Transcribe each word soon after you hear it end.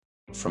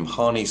From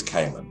Harneys,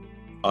 Cayman,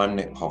 I'm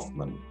Nick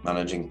Hoffman,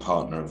 Managing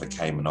Partner of the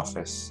Cayman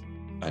office,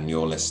 and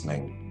you're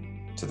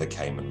listening to the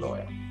Cayman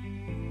Lawyer.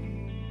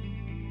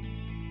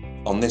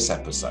 On this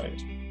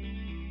episode,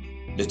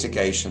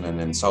 Litigation and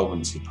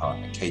Insolvency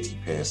partner Katie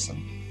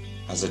Pearson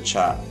has a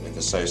chat with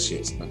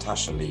Associates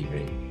Natasja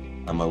Levy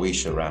and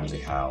Moesha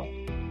Ramsay-Howell,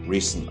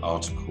 recent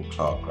article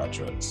clerk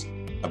graduates,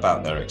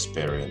 about their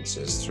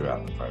experiences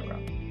throughout the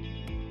programme.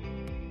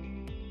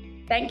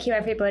 Thank you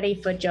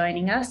everybody for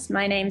joining us.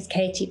 My name's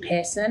Katie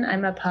Pearson.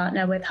 I'm a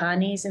partner with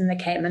Harneys in the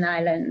Cayman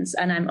Islands,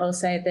 and I'm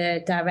also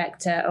the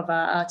director of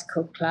our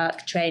article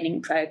clerk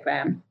training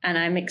program. And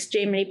I'm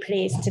extremely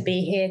pleased to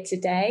be here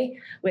today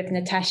with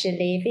Natasja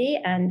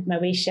Levy and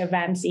Moesha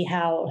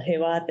Ramsay-Howell,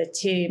 who are the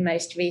two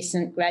most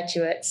recent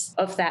graduates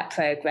of that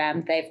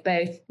program. They've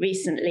both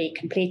recently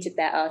completed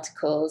their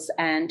articles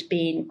and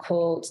been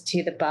called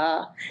to the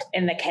bar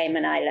in the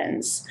Cayman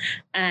Islands.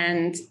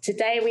 And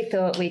today we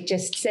thought we'd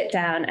just sit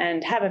down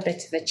and have a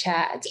bit of a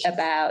chat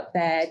about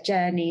their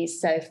journeys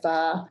so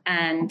far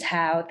and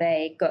how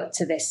they got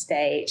to this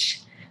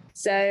stage.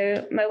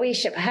 So,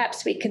 Moesha,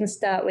 perhaps we can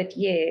start with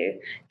you.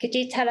 Could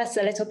you tell us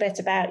a little bit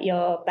about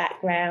your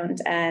background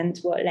and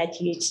what led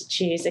you to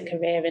choose a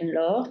career in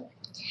law?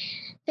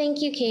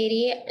 Thank you,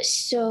 Katie.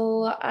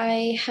 So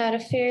I had a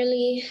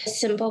fairly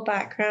simple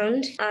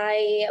background.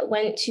 I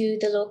went to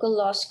the local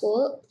law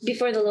school.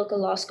 Before the local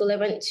law school, I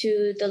went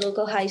to the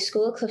local high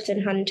school,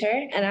 Clifton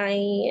Hunter, and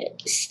I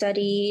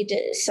studied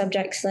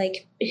subjects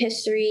like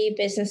history,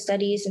 business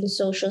studies, and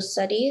social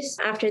studies.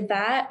 After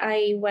that,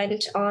 I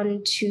went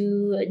on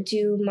to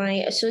do my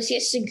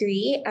associate's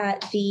degree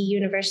at the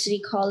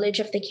University College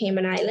of the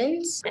Cayman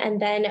Islands.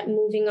 And then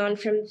moving on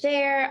from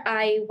there,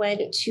 I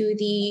went to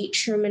the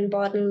Truman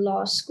Bodden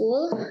Law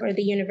School, or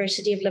the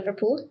University of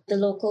Liverpool, the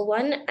local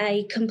one.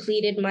 I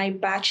completed my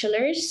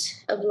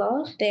bachelor's of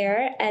law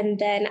there. And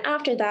then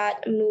after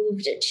that,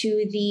 moved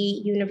to the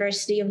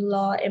University of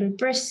Law in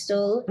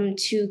Bristol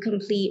to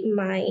complete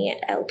my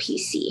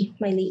LPC,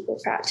 my legal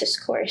practice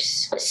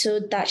course. So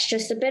that's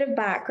just a bit of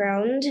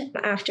background,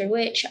 after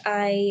which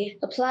I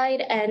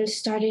applied and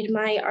started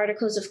my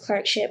articles of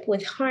clerkship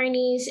with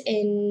Harneys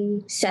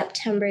in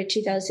September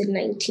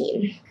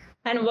 2019.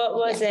 And what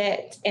was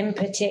it in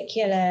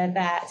particular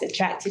that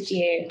attracted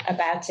you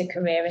about a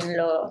career in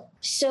law?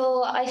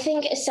 So I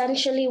think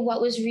essentially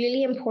what was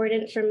really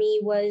important for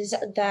me was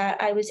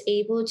that I was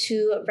able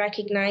to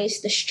recognize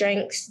the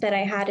strengths that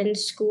I had in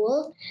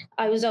school.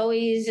 I was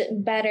always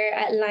better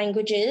at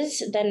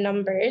languages than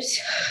numbers.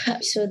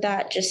 So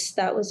that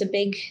was a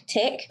big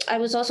tick. I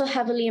was also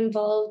heavily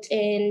involved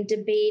in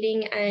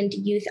debating and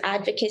youth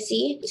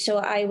advocacy. So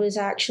I was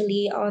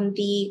actually on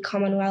the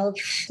Commonwealth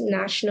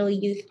National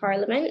Youth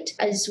Parliament,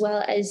 as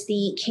well as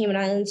the Cayman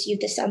Islands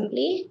Youth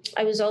Assembly.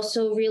 I was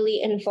also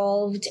really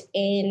involved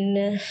in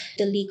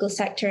the legal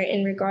sector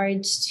in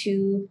regards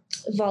to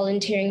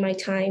volunteering my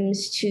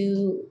times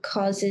to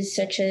causes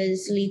such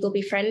as Legal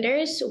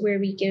Befrienders, where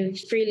we give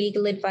free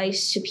legal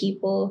advice to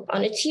people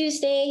on a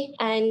Tuesday.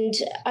 And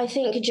I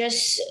think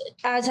just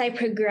as I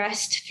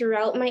progressed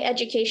throughout my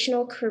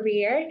educational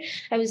career,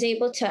 I was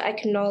able to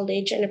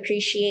acknowledge and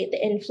appreciate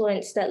the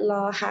influence that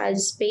law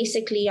has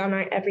basically on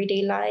our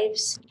everyday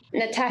lives.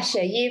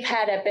 Natasja, you've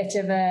had a bit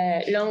of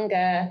a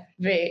longer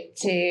route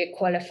to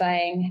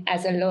qualifying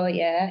as a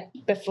lawyer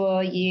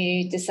before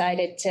you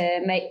decided to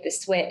make the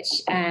switch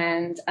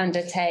and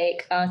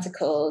undertake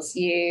articles.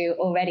 You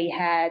already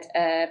had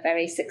a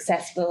very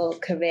successful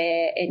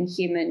career in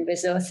human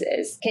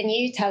resources. Can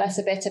you tell us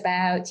a bit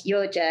about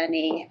your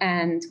journey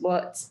and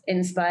what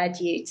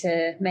inspired you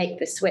to make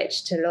the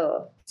switch to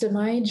law? So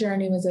my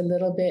journey was a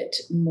little bit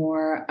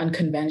more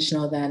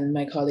unconventional than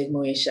my colleague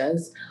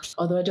Moesha's.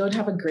 Although I don't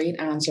have a great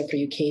answer for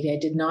you, Katie, I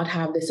did not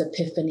have this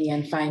epiphany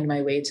and find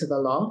my way to the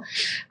law.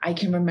 I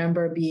can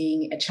remember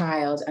being a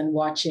child and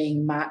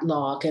watching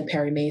Matlock and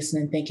Perry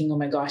Mason and thinking, oh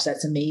my gosh,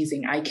 that's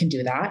amazing. I can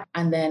do that.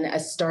 And then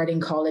starting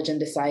college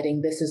and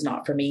deciding this is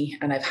not for me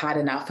and I've had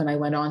enough. And I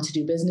went on to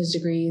do business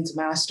degrees,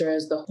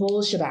 masters, the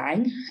whole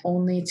shebang,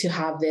 only to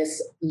have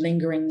this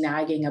lingering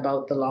nagging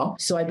about the law.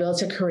 So I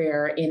built a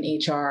career in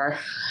HR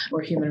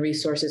or human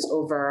resources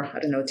over,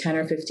 10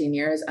 or 15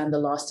 years, and the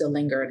law still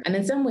lingered. And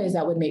in some ways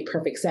that would make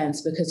perfect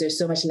sense because there's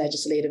so much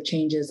legislative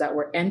changes that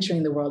were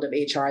entering the world of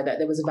HR that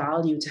there was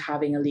value to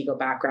having a legal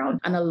background.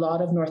 And a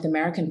lot of North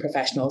American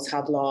professionals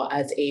have law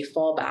as a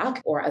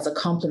fallback or as a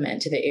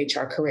complement to their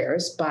HR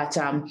careers. But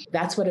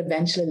that's what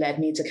eventually led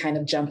me to kind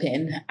of jump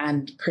in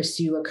and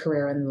pursue a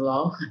career in the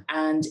law.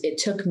 And it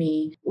took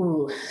me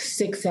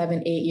 6,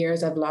 7, 8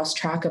 years. I've lost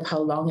track of how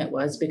long it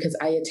was because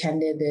I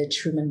attended the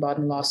Truman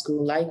Bodden Law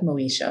School like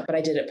Moesha, but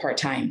I did it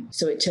part-time.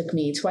 So it took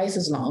me twice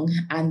as long.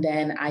 And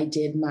then I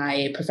did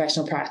my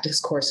professional practice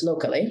course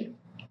locally.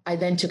 I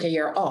then took a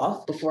year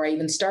off before I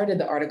even started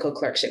the article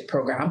clerkship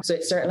program. So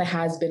it certainly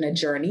has been a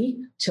journey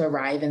to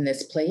arrive in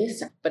this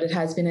place, but it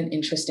has been an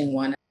interesting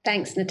one.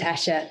 Thanks,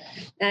 Natasja.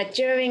 Now,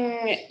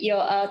 during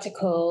your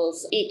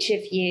articles, each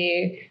of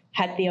you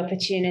had the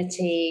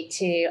opportunity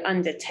to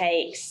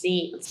undertake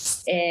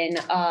seats in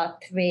our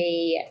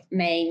three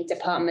main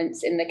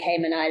departments in the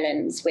Cayman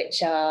Islands,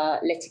 which are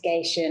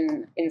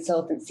litigation,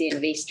 insolvency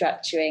and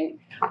restructuring,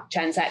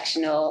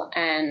 transactional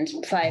and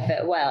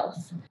private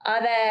wealth.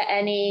 Are there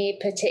any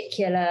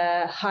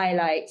particular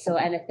highlights or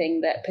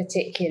anything that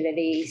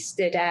particularly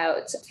stood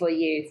out for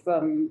you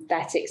from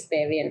that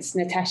experience?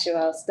 Natasja,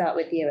 I'll start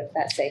with you if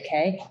that's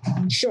okay.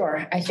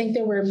 Sure. I think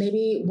there were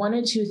maybe one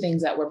or two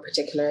things that were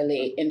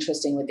particularly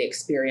interesting with the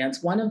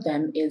experience. One of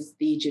them is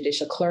the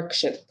judicial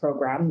clerkship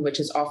program, which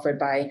is offered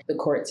by the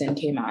courts in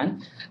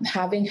Cayman.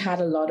 Having had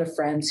a lot of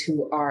friends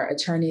who are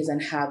attorneys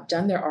and have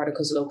done their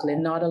articles locally,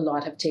 not a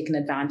lot have taken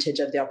advantage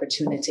of the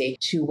opportunity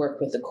to work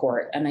with the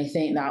court. And I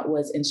think that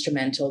was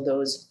instrumental,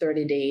 those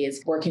 30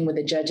 days working with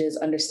the judges,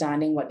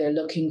 understanding what they're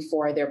looking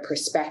for, their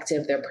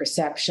perspective, their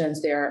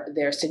perceptions,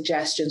 their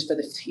suggestions for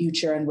the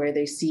future and where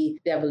they see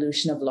the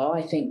evolution of law.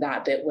 I think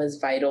that bit was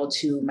vital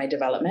to my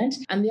development.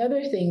 And the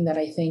other thing that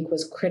I think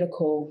was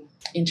critical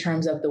in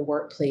terms of the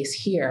workplace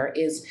here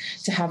is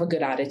to have a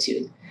good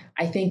attitude.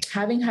 I think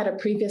having had a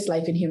previous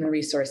life in human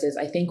resources,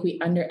 I think we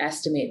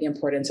underestimate the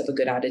importance of a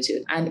good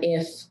attitude. And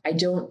if I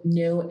don't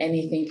know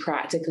anything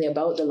practically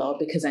about the law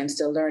because I'm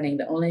still learning,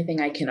 the only thing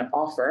I can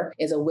offer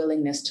is a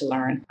willingness to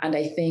learn. And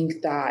I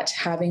think that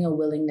having a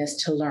willingness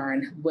to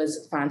learn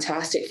was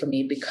fantastic for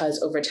me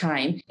because over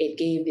time, it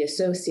gave the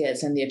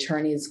associates and the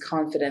attorneys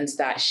confidence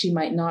that she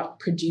might not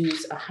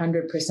produce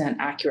 100%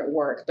 accurate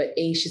work, but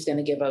A, she's going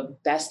to give a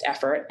best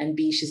effort, and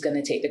B, she's going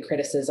to take the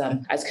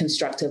criticism as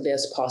constructively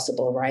as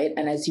possible, right?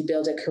 And as you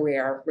build a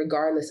career,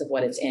 regardless of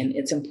what it's in,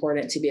 it's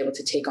important to be able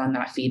to take on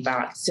that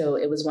feedback. So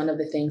it was one of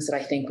the things that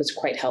I think was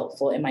quite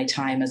helpful in my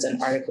time as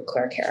an article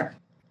clerk here.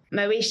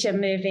 Moesha,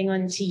 moving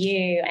on to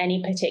you,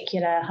 any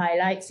particular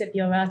highlights of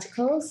your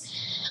articles?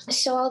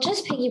 So I'll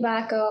just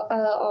piggyback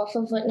off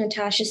of what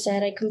Natasja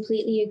said. I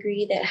completely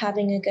agree that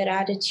having a good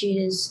attitude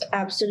is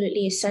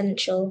absolutely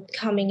essential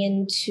coming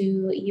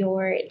into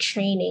your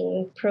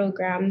training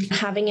program.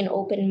 Having an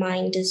open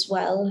mind as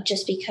well,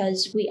 just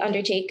because we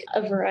undertake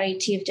a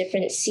variety of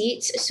different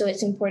seats. So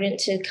it's important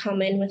to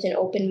come in with an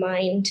open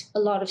mind. A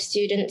lot of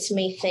students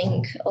may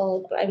think,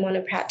 oh, I want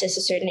to practice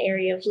a certain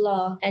area of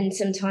law, and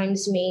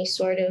sometimes may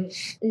sort of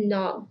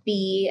not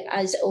be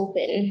as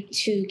open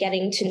to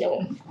getting to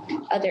know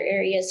other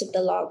areas of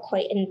the law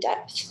quite in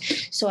depth.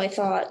 So I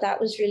thought that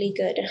was really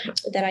good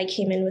that I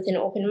came in with an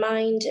open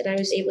mind and I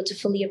was able to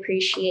fully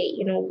appreciate,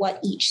 what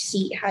each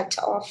seat had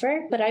to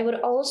offer. But I would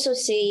also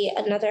say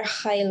another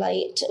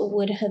highlight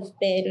would have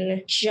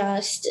been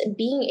just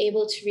being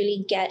able to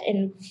really get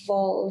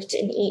involved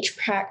in each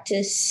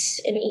practice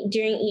and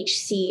during each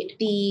seat,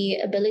 the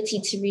ability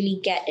to really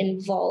get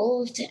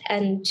involved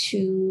and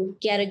to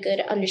get a good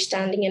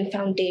understanding and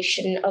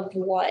foundation of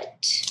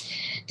what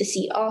the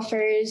seat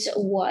offers,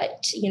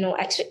 what,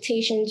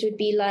 expectations would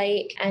be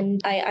like.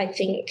 And I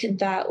think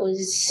that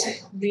was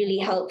really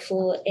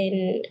helpful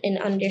in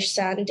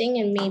understanding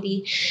and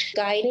maybe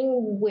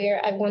guiding where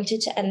I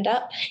wanted to end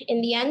up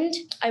in the end.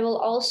 I will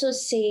also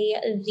say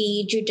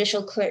the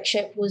judicial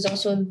clerkship was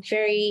also a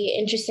very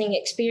interesting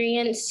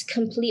experience,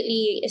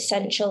 completely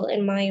essential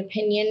in my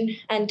opinion.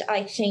 And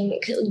I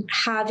think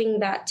having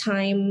that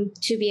time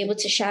to be able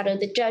to shadow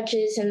the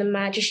judges and the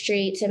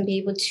magistrates and be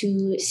able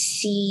to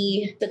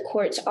see the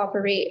courts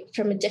operate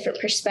from a different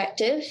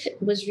perspective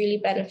was really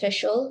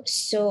beneficial.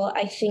 So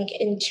I think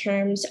in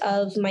terms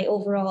of my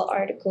overall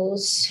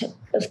articles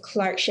of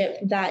clerkship,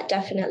 that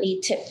definitely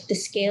tipped the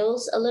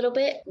scales a little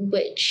bit,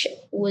 which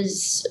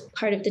was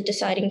part of the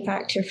deciding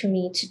factor for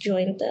me to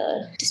join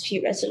the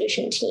dispute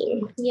resolution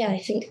team. Yeah, I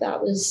think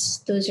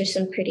those were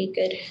some pretty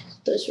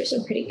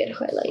good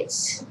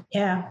highlights.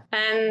 Yeah.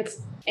 And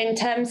in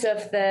terms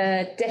of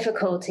the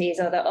difficulties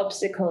or the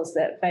obstacles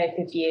that both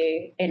of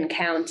you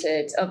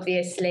encountered,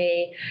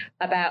 obviously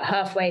about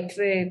halfway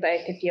through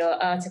both of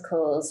your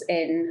articles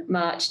in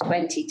March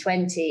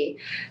 2020,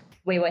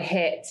 we were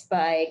hit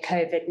by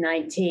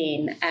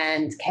COVID-19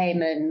 and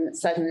Cayman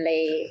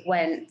suddenly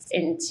went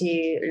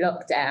into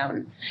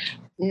lockdown.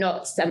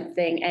 Not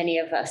something any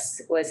of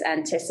us was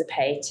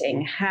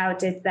anticipating. How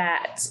did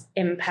that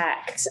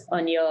impact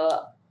on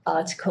your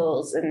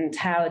articles and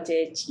how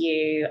did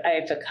you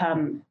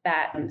overcome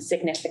that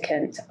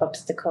significant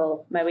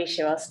obstacle?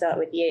 Moesha, I'll start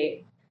with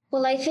you.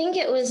 Well, I think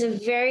it was a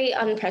very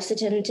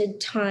unprecedented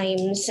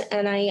times,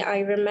 and I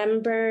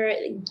remember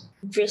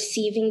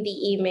receiving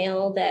the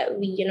email that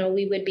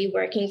we would be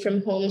working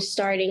from home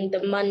starting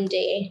the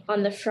Monday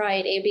on the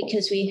Friday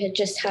because we had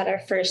just had our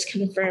first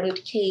confirmed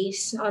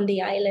case on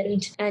the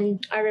island.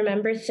 And I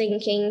remember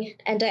thinking,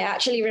 and I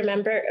actually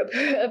remember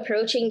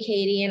approaching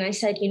Katie and I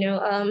said,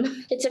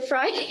 it's a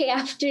Friday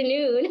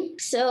afternoon.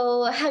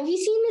 So have you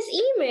seen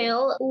this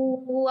email?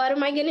 What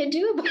am I going to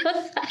do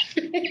about that?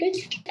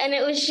 And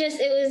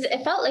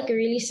it felt like a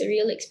really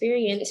surreal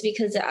experience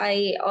because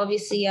I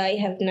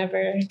have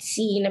never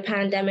seen a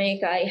pandemic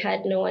Like, I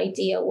had no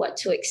idea what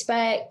to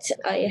expect.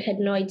 I had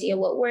no idea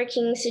what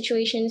working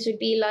situations would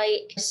be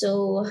like.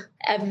 So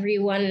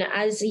everyone,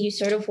 as you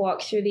sort of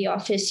walk through the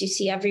office, you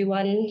see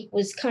everyone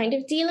was kind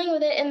of dealing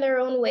with it in their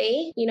own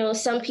way. You know,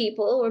 some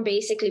people were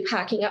basically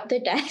packing up their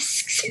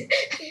desks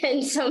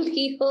and some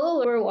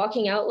people were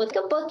walking out with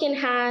a book in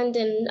hand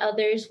and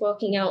others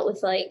walking out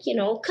with, like, you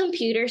know,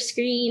 computer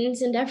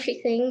screens and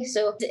everything.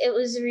 So it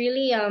was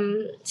really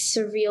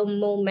surreal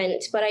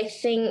moment, but I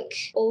think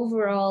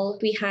overall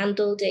we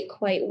handled it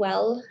quite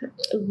well.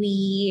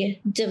 We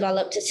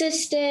developed a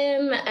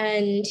system,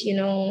 and, you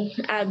know,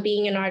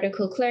 being an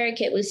article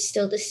clerk, it was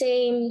still the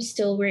same.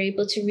 Still were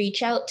able to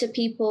reach out to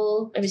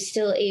people. I was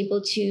still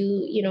able to,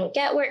 you know,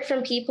 get work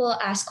from people,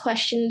 ask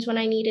questions when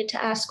I needed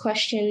to ask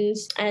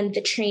questions, and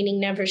the training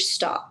never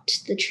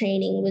stopped. The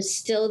training was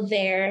still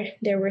there.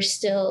 There were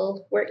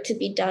still work to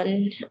be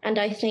done. And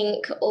I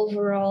think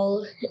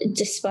overall,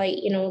 despite,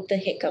 you know, the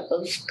hiccup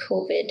of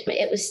COVID,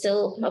 it was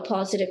still a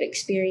positive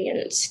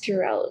experience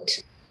throughout.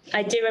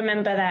 I do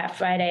remember that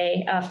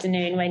Friday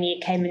afternoon when you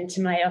came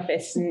into my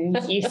office and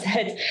you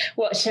said,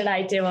 "What shall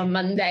I do on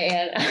Monday?"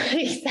 And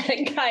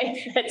I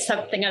said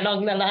something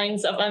along the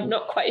lines of, "I'm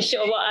not quite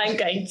sure what I'm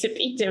going to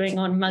be doing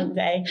on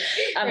Monday.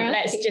 Right.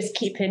 Let's just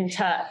keep in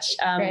touch."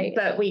 Right.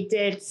 But we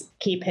did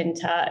keep in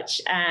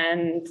touch,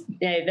 and,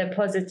 you know, the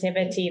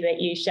positivity that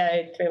you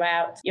showed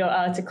throughout your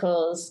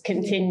articles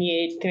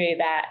continued through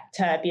that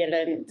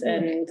turbulent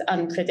and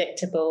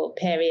unpredictable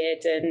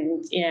period.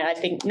 And, you know, I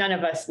think none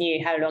of us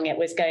knew how long it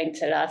was going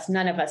to last.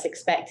 None of us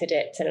expected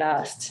it to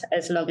last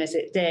as long as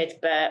it did,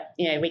 but,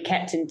 you know, we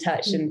kept in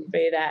touch, and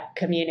through that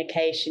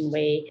communication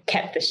we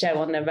kept the show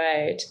on the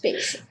road.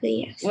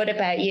 Basically, yes. What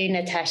about you,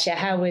 Natasja?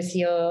 How was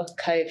your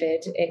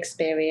COVID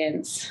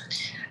experience?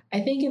 I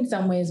think in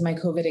some ways my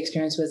COVID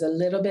experience was a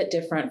little bit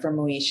different from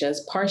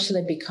Moesha's,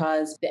 partially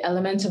because the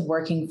element of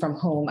working from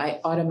home, I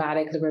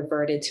automatically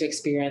reverted to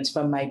experience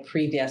from my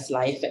previous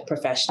life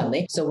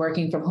professionally. So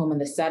working from home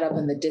and the setup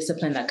and the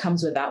discipline that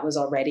comes with that was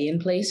already in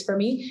place for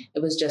me.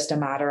 It was just a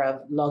matter of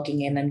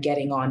logging in and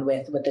getting on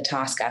with the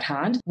task at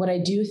hand. What I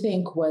do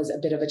think was a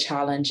bit of a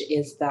challenge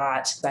is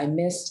that I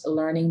missed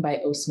learning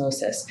by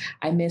osmosis.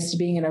 I missed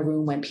being in a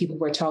room when people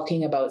were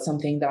talking about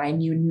something that I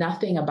knew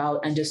nothing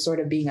about and just sort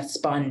of being a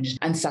sponge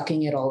and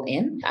sucking it all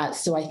in.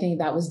 So I think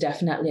that was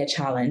definitely a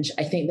challenge.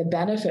 I think the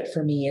benefit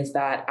for me is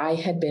that I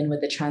had been with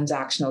the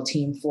transactional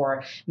team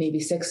for maybe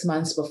 6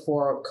 months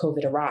before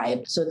COVID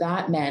arrived. So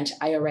that meant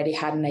I already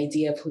had an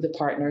idea of who the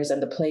partners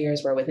and the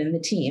players were within the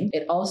team.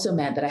 It also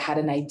meant that I had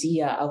an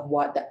idea of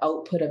what the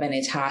output of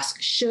any task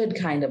should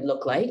kind of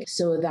look like,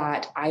 so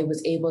that I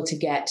was able to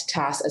get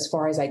tasks as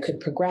far as I could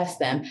progress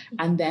them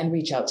and then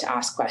reach out to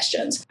ask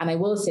questions. And I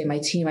will say my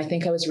team, I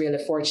think I was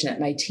really fortunate.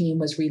 My team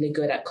was really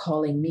good at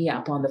calling me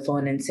up on the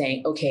phone and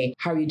saying, "Okay,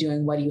 how are you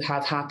doing? What do you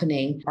have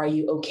happening? Are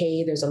you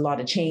okay? There's a lot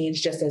of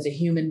change. Just as a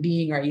human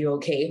being, are you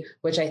okay?"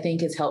 Which I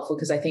think is helpful,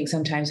 because I think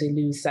sometimes we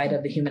lose sight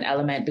of the human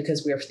element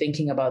because we're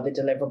thinking about the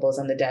deliverables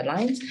and the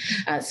deadlines.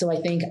 So I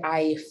think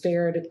I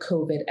fared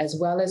COVID as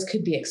well as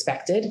could be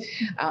expected,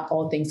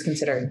 all things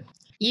considered.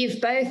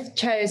 You've both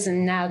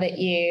chosen, now that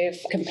you've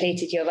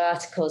completed your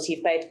articles,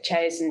 you've both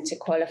chosen to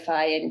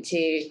qualify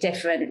into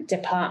different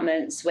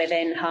departments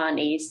within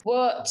Harneys.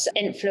 What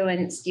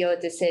influenced your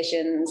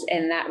decisions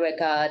in that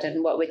regard,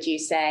 and what would you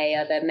say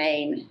are the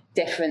main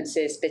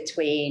differences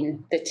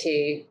between the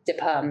two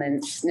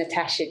departments?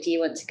 Natasja, do you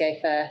want to go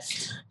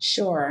first?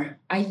 Sure.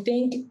 I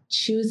think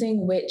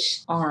choosing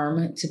which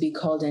arm to be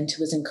called into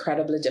was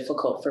incredibly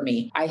difficult for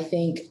me. I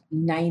think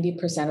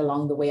 90%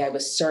 along the way, I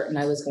was certain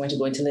I was going to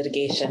go into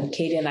litigation.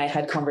 Katie and I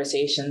had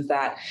conversations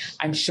that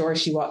I'm sure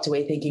she walked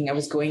away thinking I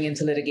was going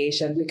into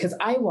litigation, because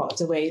I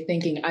walked away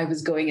thinking I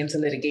was going into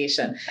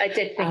litigation. I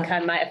did think I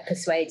might have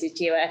persuaded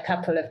you at a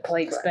couple of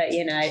points, correct. But,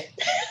 you know.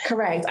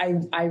 Correct.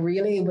 I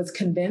really was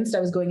convinced I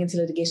was going into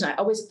litigation. I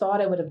always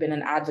thought I would have been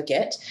an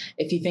advocate.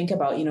 If you think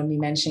about, you know, me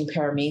mentioning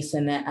Perry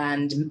Mason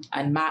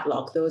and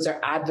Matlock, those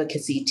are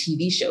advocacy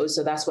TV shows.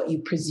 So that's what you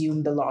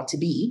presume the law to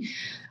be.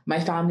 My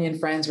family and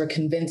friends were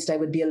convinced I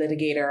would be a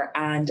litigator,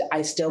 and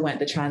I still went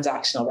the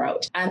transactional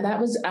route. And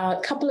that was a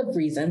couple of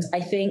reasons.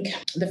 I think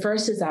the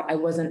first is that I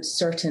wasn't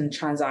certain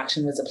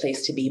transaction was a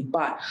place to be.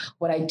 But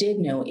what I did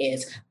know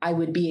is I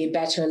would be a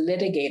better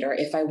litigator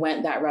if I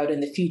went that route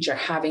in the future,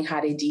 having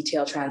had a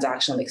detailed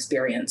transactional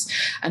experience.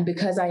 And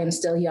because I am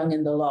still young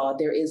in the law,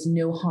 there is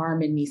no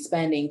harm in me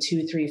spending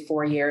 2, 3,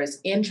 4 years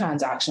in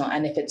transactional.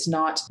 And if it's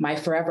not my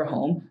forever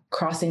home,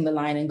 crossing the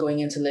line and going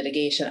into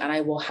litigation. And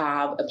I will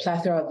have a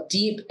plethora of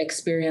deep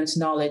experience,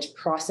 knowledge,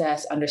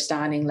 process,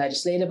 understanding,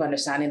 legislative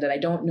understanding that I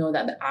don't know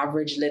that the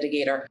average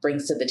litigator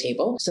brings to the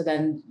table. So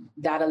then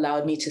that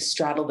allowed me to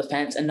straddle the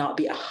fence and not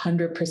be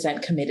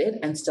 100% committed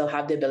and still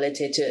have the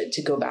ability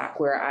to go back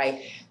where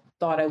I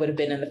thought I would have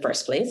been in the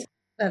first place.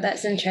 Oh,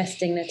 that's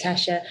interesting,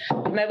 Natasja.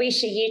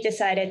 Moesha, you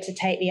decided to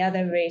take the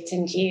other route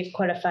and you've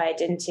qualified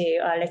into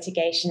our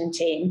litigation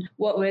team.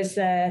 What was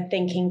the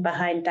thinking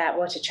behind that?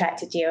 What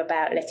attracted you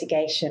about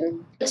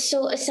litigation?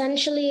 So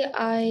essentially,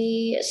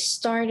 I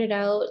started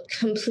out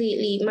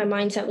my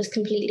mindset was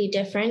completely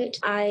different.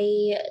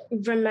 I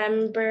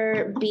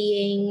remember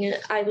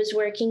I was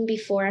working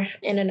before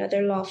in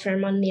another law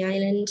firm on the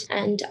island,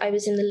 and I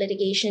was in the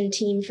litigation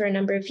team for a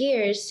number of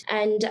years.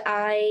 And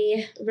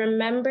I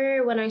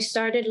remember when I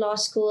started law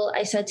school,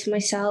 I said to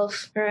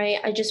myself, all right,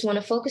 I just want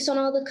to focus on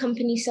all the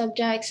company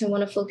subjects. I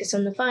want to focus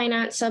on the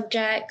finance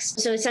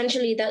subjects. So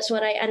essentially, that's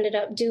what I ended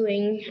up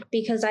doing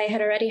because I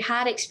had already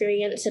had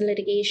experience in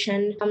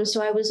litigation.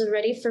 So I was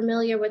already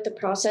familiar with the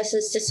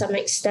processes to some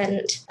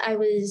extent. I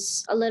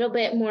was a little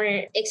bit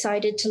more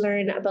excited to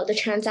learn about the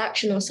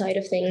transactional side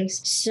of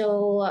things.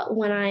 So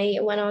when I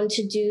went on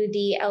to do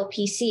the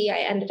LPC, I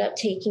ended up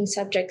taking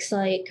subjects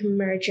like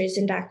mergers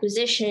and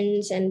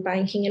acquisitions and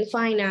banking and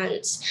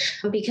finance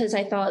because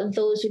I thought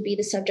those would be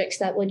the subjects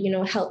that would,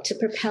 help to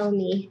propel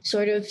me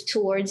sort of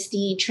towards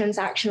the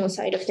transactional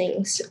side of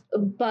things.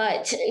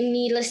 But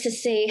needless to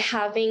say,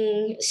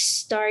 having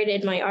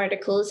started my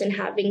articles and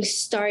having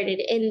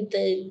started in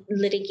the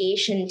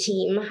litigation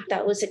team,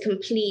 that was a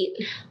complete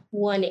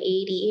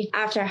 180.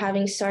 After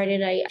having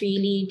started, I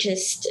really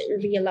just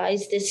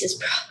realized this is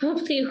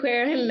probably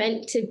where I'm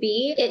meant to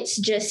be. It's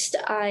just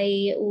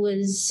I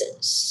was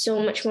so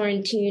much more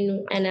in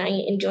tune and I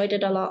enjoyed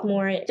it a lot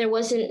more. There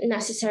wasn't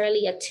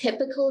necessarily a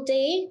typical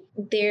day.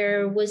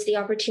 There was the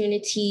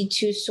opportunity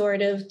to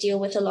sort of deal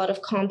with a lot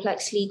of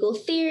complex legal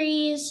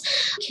theories,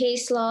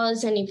 case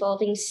laws, and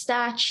evolving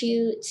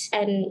statutes.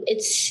 And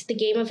it's the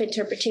game of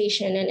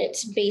interpretation. And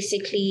it's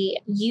basically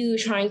you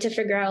trying to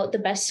figure out the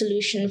best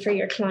solution for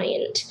your client.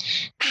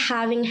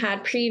 Having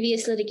had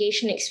previous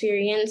litigation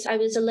experience, I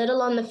was a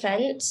little on the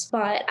fence,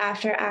 but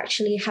after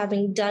actually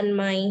having done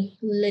my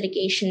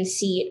litigation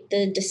seat,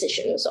 the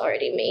decision was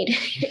already made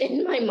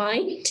in my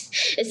mind,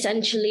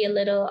 essentially a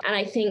little. And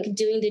I think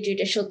doing the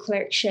judicial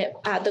clerkship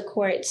at the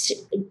courts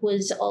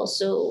was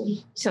also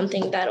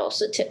something that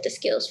also tipped the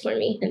scales for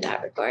me in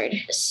that regard.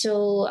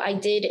 So I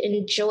did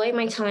enjoy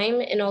my time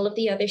in all of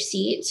the other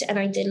seats, and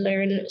I did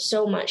learn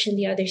so much in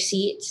the other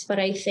seats, but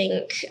I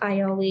think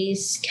I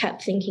always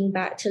kept thinking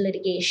back to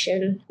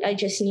litigation. I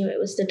just knew it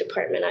was the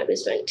department I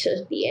was meant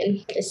to be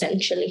in,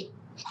 essentially.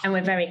 And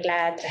we're very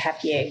glad to have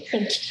you.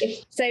 Thank you.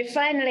 So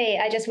finally,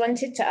 I just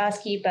wanted to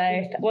ask you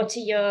both, what are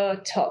your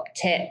top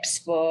tips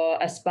for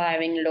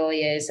aspiring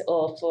lawyers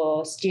or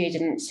for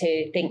students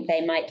who think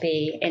they might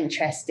be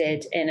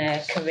interested in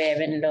a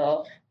career in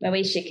law?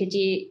 Moesha, could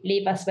you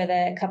leave us with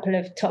a couple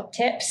of top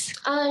tips?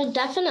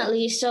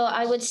 Definitely. So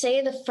I would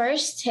say the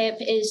first tip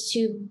is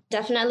to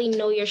definitely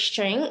know your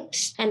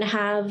strengths and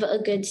have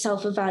a good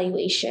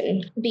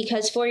self-evaluation,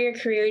 because for your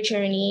career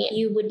journey,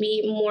 you would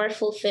be more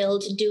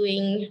fulfilled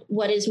doing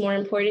what is more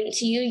important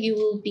to you. You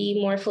will be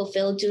more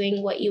fulfilled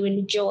doing what you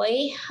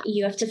enjoy.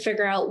 You have to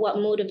figure out what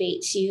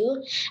motivates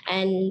you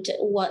and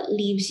what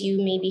leaves you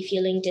maybe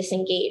feeling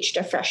disengaged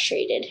or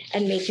frustrated,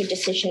 and make your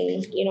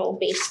decision,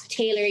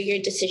 tailor your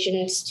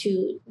decisions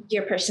to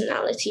your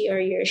personality or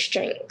your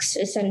strengths,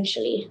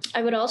 essentially.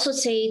 I would also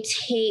say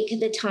take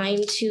the time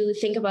to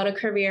think about a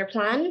career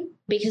plan,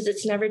 because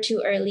it's never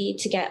too early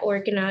to get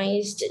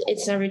organized.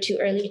 It's never too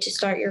early to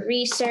start your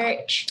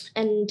research.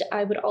 And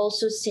I would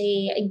also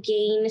say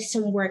gain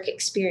some work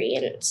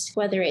experience,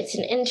 whether it's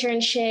an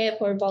internship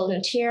or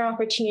volunteer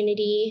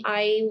opportunity.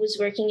 I was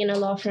working in a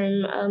law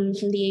firm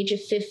from the age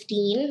of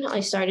 15. I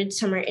started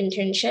summer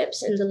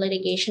internships in the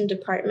litigation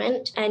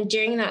department. And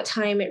during that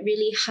time, it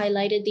really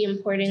highlighted the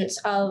importance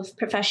of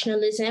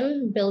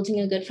professionalism, building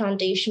a good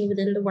foundation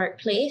within the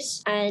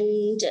workplace.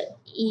 And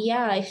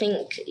yeah, I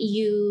think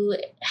you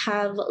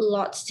have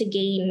lots to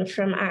gain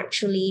from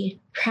actually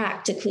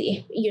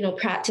practically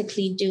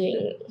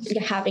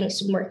having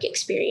some work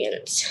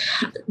experience.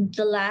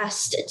 The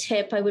last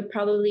tip I would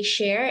probably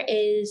share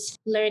is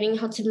learning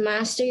how to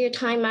master your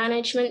time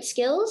management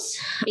skills,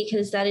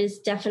 because that is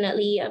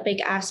definitely a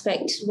big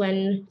aspect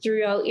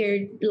throughout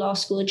your law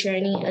school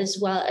journey as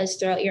well as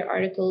throughout your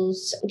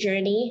articles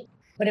journey.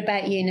 What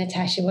about you,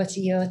 Natasja? What are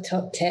your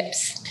top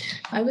tips?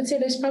 I would say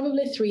there's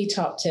probably 3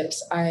 top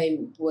tips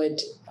I would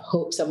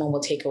hope someone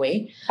will take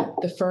away.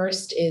 The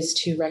first is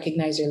to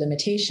recognize your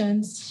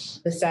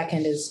limitations. The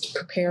second is to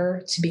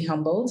prepare to be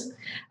humbled.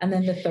 And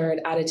then the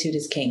third, attitude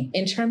is king.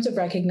 In terms of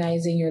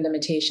recognizing your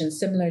limitations,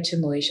 similar to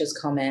Moesha's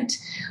comment,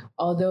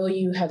 although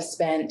you have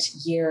spent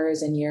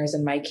years and years,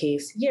 in my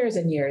case, years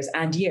and years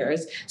and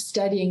years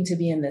studying to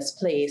be in this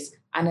place,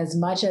 and as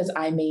much as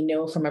I may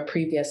know from a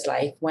previous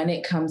life, when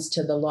it comes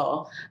to the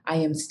law, I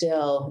am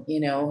still,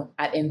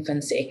 at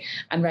infancy.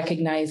 And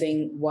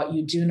recognizing what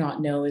you do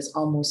not know is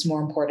almost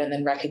more important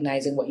than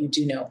recognizing what you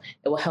do know.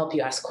 It will help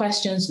you ask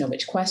questions, know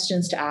which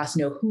questions to ask,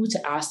 know who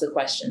to ask the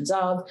questions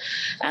of.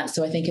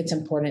 So I think it's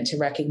important to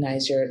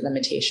recognize your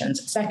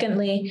limitations.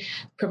 Secondly,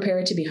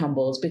 prepare to be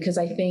humbled, because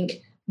I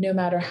think no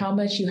matter how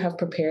much you have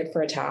prepared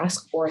for a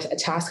task or a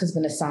task has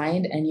been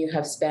assigned and you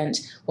have spent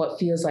what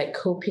feels like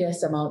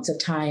copious amounts of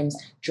times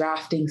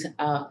drafting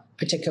a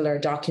particular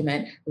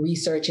document,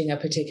 researching a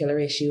particular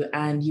issue,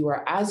 and you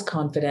are as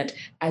confident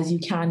as you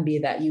can be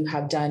that you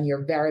have done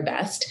your very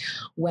best,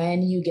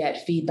 when you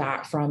get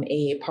feedback from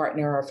a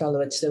partner or fellow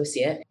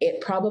associate,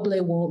 it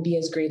probably won't be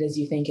as great as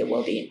you think it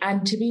will be.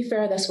 And to be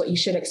fair, that's what you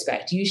should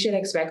expect. You should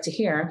expect to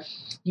hear,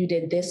 you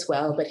did this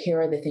well, but here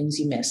are the things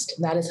you missed.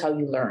 That is how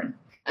you learn.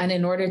 And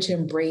in order to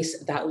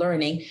embrace that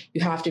learning,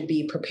 you have to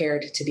be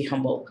prepared to be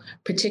humble,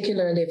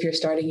 particularly if you're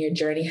starting your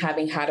journey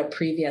having had a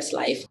previous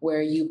life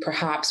where you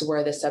perhaps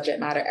were the subject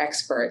matter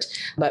expert,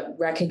 but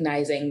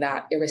recognizing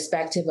that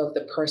irrespective of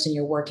the person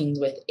you're working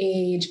with,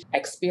 age,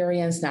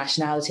 experience,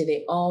 nationality,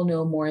 they all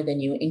know more than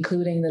you,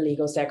 including the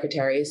legal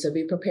secretary. So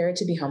be prepared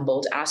to be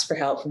humbled, ask for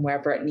help from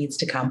wherever it needs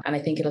to come. And I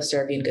think it'll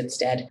serve you in good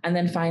stead. And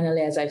then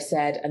finally, as I've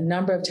said a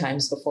number of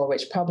times before,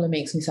 which probably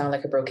makes me sound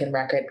like a broken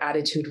record,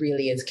 attitude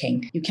really is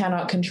king. You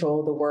cannot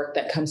control the work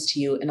that comes to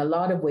you. In a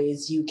lot of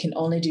ways, you can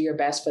only do your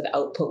best for the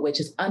output, which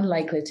is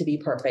unlikely to be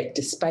perfect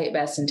despite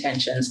best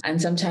intentions. And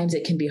sometimes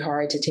it can be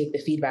hard to take the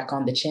feedback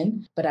on the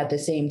chin, but at the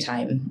same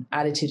time,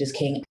 attitude is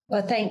king.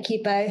 Well, thank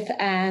you both.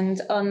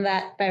 And on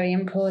that very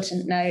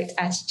important note,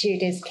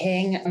 attitude is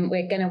king. And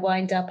we're going to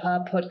wind up our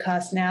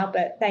podcast now,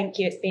 but thank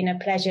you. It's been a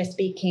pleasure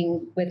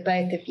speaking with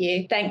both of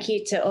you. Thank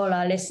you to all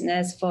our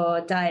listeners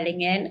for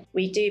dialing in.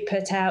 We do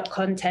put out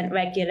content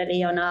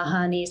regularly on our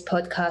Harneys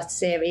podcast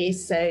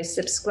series, so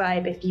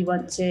subscribe if you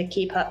want to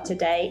keep up to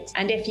date.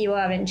 And if you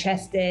are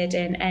interested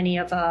in any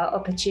of our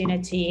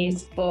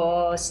opportunities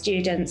for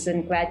students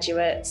and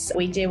graduates,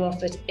 we do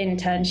offer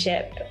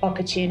internship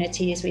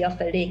opportunities. We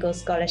offer legal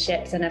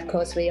scholarships, and of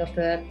course we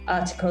offer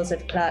articles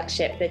of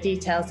clerkship. The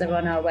details are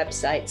on our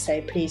website,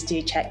 so please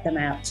do check them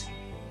out.